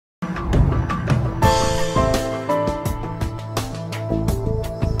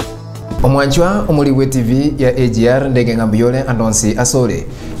Omwanchwa omuli TV ya AGR ndege ngambiyole andonsi asole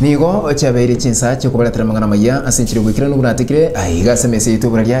nigo chabere chinsa chikubalatira mangana maya asinchire gwikira nugunatikire ahiga semese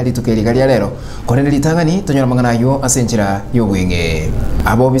itubura lya litukeri galya lero konene litangani tonyora mangana yo asinchira yobwenge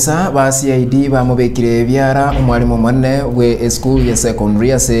abo bisa ba CID ba mubekire byara omwalimu mwanne we school ya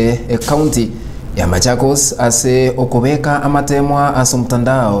secondary ase county ya Machakos ase okobeka amatemwa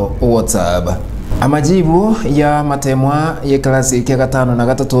asumtandao WhatsApp. Amajibu ya matemwa ye klasi ya gatano na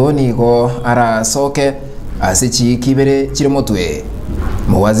gatatu nigo arasoke asichi kibere chirimotwe.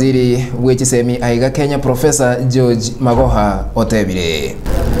 Muwaziri w'ekisemi aiga Kenya Professor George Magoha otebire.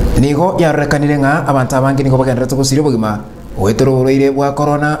 Nigo yarekanire nga abantu abangi nigo bagendera tukusire bugima wetororoire bwa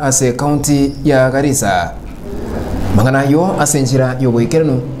corona ase county ya Garissa. Mangana yo asenjira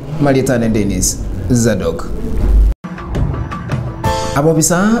yoboikerenu Malitane Dennis Zadok. Abo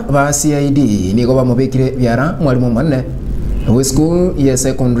bisa ba CID nigo bamubekire byara mwalimu mwanne we school ya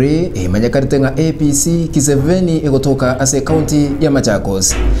secondary manyakarite nga APC Kcpe egotoka ase county ya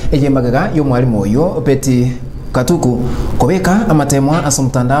Machakos ejemagaga yo mwalimu yo Peti Katuku kobeka amatemwa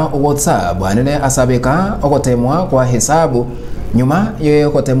asumtandao WhatsApp anene asabeka ogotemwa kwa hesabu nyuma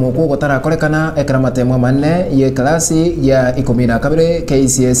yo kotemu ko gotarakolekana ekramatemwa manne ye klasi ya 12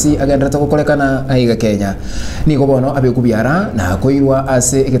 KCSE agendera kokolekana aiga Kenya nigo bono abekubyara na koirwa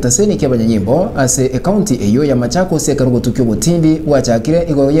ase egetaseni kyabanyanyimbo ase county eyo ya Machakos ekarugotukyo butindi wachakire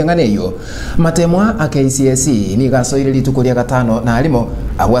igo yengane eyo matemwa a KCSE ni gasoire lituko lya gatano na alimo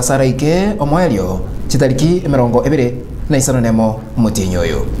agwasaraike omwelyo chitariki 20 na isononemo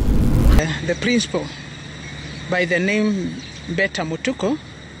mutinyoyo. The principal by the name Beta Mutuko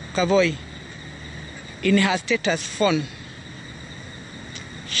Kavoi, in her status phone,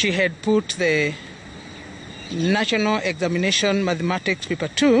 she had put the National Examination Mathematics Paper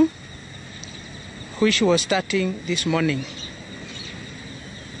 2, which was starting this morning.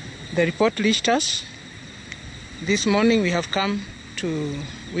 The report reached us. This morning we have come to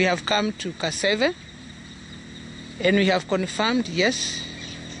Kcpe, and we have confirmed, yes,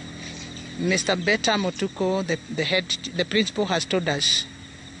 Mr. Beta Mutuko, the principal, has told us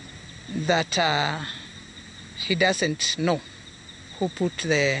that he doesn't know who put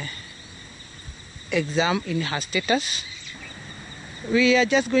the exam in her status. We are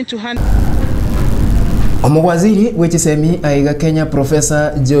just going to hand. Omwaziri w'ekisemi aiga Kenya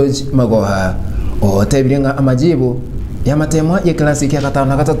Professor George Magoha otebirenga amajibu ya matemwa ye klasi ya gatano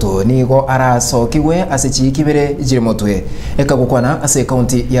na gatatu nigo arasokiwe ase kibere jirimotwe ekagukwana ase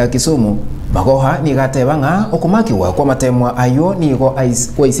county ya Kisumu. Magoha ni gatebanga okumakiwa kwa matemwa ayo nigo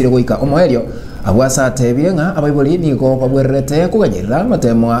kwaisire goika omwelyo abwasa tebirenga abaiboli nigo babwerete kuganyirira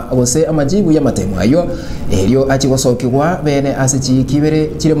matemwa gose amajibu ya matemwa ayo elyo achigosokirwa bene ase kibere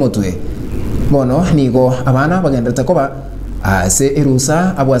jirimotwe bono nigo abana bagendete koba ase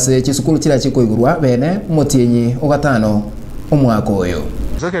erusa abwase chisukuru kira chikoigurwa bene motienyi ogatano omwaka oyo.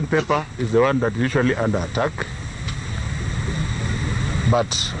 Second paper is the one that usually under attack,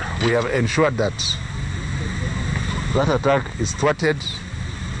 but we have ensured that that attack is thwarted,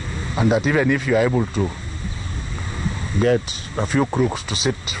 and that even if you are able to get a few crooks to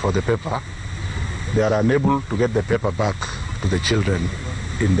sit for the paper, they are unable to get the paper back to the children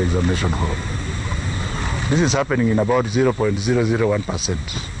in the examination hall. This is happening in about 0.001%.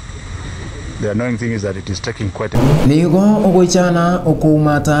 The annoying thing is that it is taking quite a while. Nigo ogoichana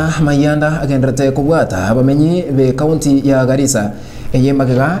okumata mayanda agendrete kubwata abamenyi be county ya Garissa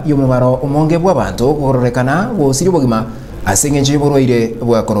eyemagaga yomubaro omonge bw'abantu kororekana bosiri bogima asengenje borwaire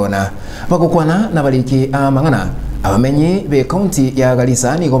bwa corona bagukwana nabaliki amangana abamenyi be county ya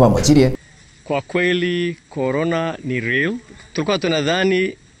Garissa nigo bamochirie. Kwa kweli corona ni real. Tulikuwa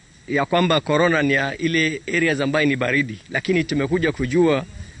tunadhani ya kwamba corona ni ya ile areas ambayo ni baridi, lakini tumekuja kujua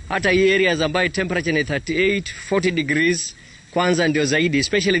hata hii areas ambayo temperature ni 38-40 degrees kwanza ndio zaidi,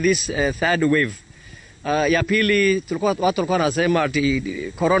 especially this third wave. Ya pili watu walikuwa wanasema ati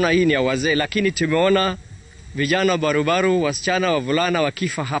corona hii ni ya wazee, lakini tumeona vijana barubaru, wasichana, wavulana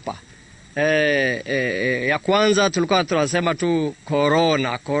wakifa hapa. Ya kwanza tulikuwa tunasema tu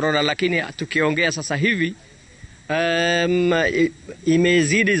corona, lakini tukiongea sasa hivi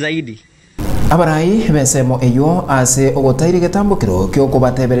imezidi zaidi. Abarai besemo eyo ase ogotaire getambukiro kyo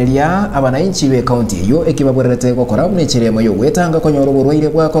kubatebereria abanainchi be county eyo ekibabwerete gukora munechiremo yo gwetanga konyoro burwaire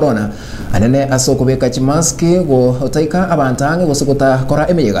bwa corona anene asokubeka chimaski go otaika abantange gusukota kora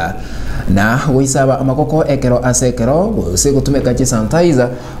emeyega na goisaba amakoko ekero asekero gose gutumeka chi sanitizer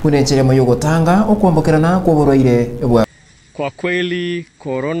munechiremo yo gutanga okwambukirana kwa burwaire bwa. Kwa kweli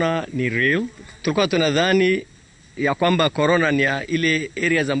corona ni real. Tulikuwa tunadhani ya kwamba corona ni ya ile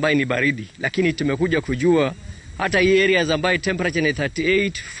areas ambayo ni baridi, lakini tumekuja kujua hata hii areas ambayo temperature ni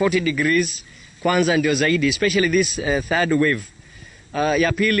 38 40 degrees kwanza ndio zaidi, especially this third wave.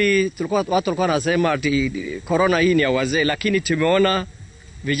 Ya pili watu walikuwa wanasema ati corona hii ni ya wazee, lakini tumeona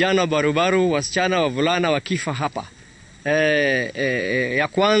vijana barubaru, wasichana, wavulana wakifa hapa. Ya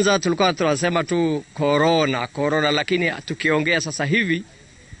kwanza tulikuwa tunasema tu corona, lakini tukiongea sasa hivi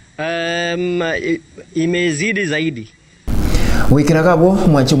imezidi zaidi. Wikiragabo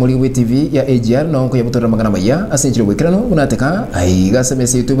mwancho muri TV ya AGR no ko yabutora magana maya asinjiro wikirano unateka aiga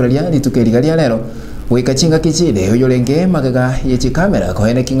semese YouTube ralia litukerigalia lero wikachinga kichide oyolenge magaga yechi kamera ko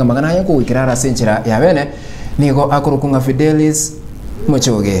ene kinga magana ya ko wikirara senchira ya bene nigo akurukunga Fidelis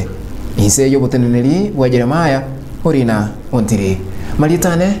Mochoge ise yoboteneneri wa Jeremiah Orina Ontiri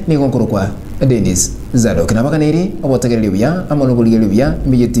malitane nigo nkurukwa Dennis Zado kinabakaneri obotegereri bya amonogoligereri bya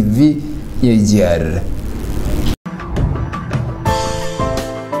MBY TV ya AGR.